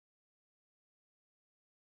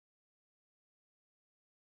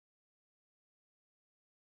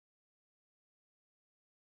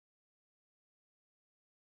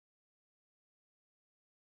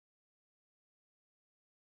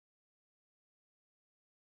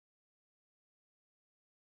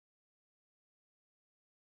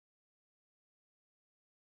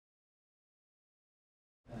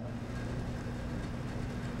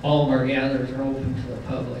all of our gatherers are open to the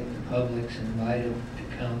public. The public's invited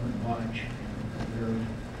to come and watch and observe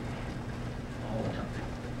all the time.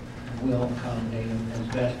 And we'll accommodate them as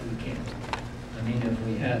best we can. I mean, if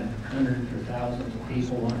we had hundreds or thousands of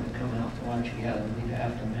people wanting to come out to watch a gathering, we'd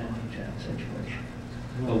have to manage that situation.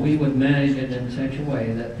 But we would manage it in such a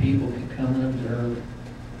way that people could come and observe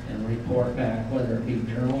and report back, whether it be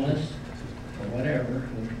journalists or whatever,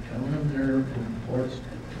 who could come and observe and report to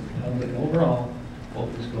the public overall what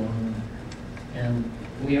was going on. And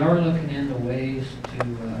we are looking into ways to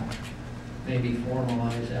maybe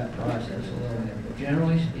formalize that process a little bit. But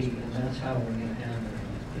generally speaking, that's how we're going to handle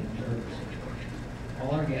the observer situation.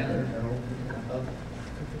 All our gatherers are open to the public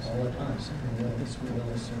all the time. And we'll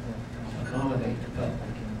accommodate the public.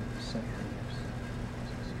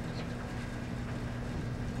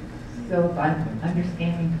 So if I'm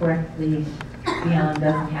understanding correctly, BLM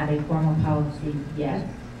doesn't have a formal policy yet.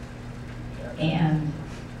 And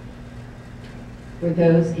for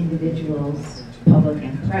those individuals, public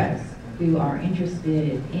and press, who are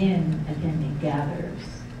interested in attending gatherers,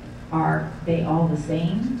 are they all the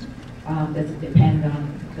same? Does it depend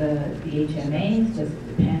on the HMAs? Does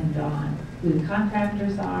it depend on who the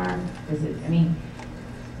contractors are? Does it, I mean,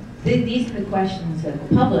 these are the questions that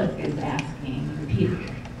the public is asking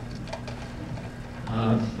repeatedly.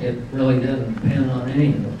 It really doesn't depend on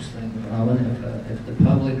any of those things, Robin. If the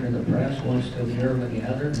public or the press wants to observe a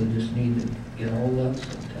gather, they just need to get hold of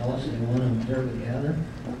us and tell us they want to observe a gather,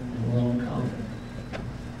 and we'll accommodate.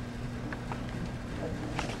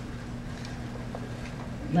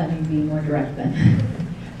 Let me be more direct then.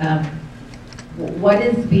 What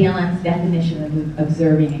is BLM's definition of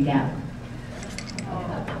observing a gather?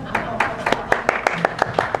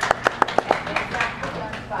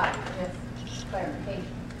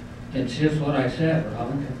 It's just what I said,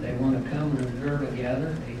 Robin. If they want to come and observe a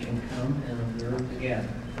gather, they can come and observe the gather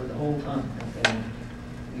for the whole time. If they want to,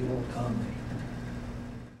 we will accommodate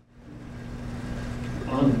them.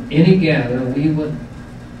 On any gather, we would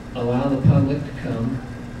allow the public to come.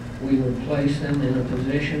 We would place them in a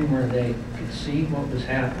position where they could see what was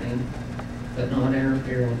happening, but not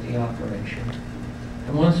interfere with the operation.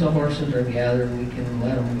 And once the horses are gathered, we can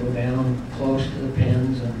let them go down close to the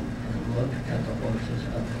pens and look at the horses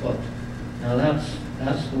up close. Now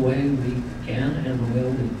that's the way we can and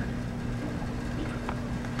will do.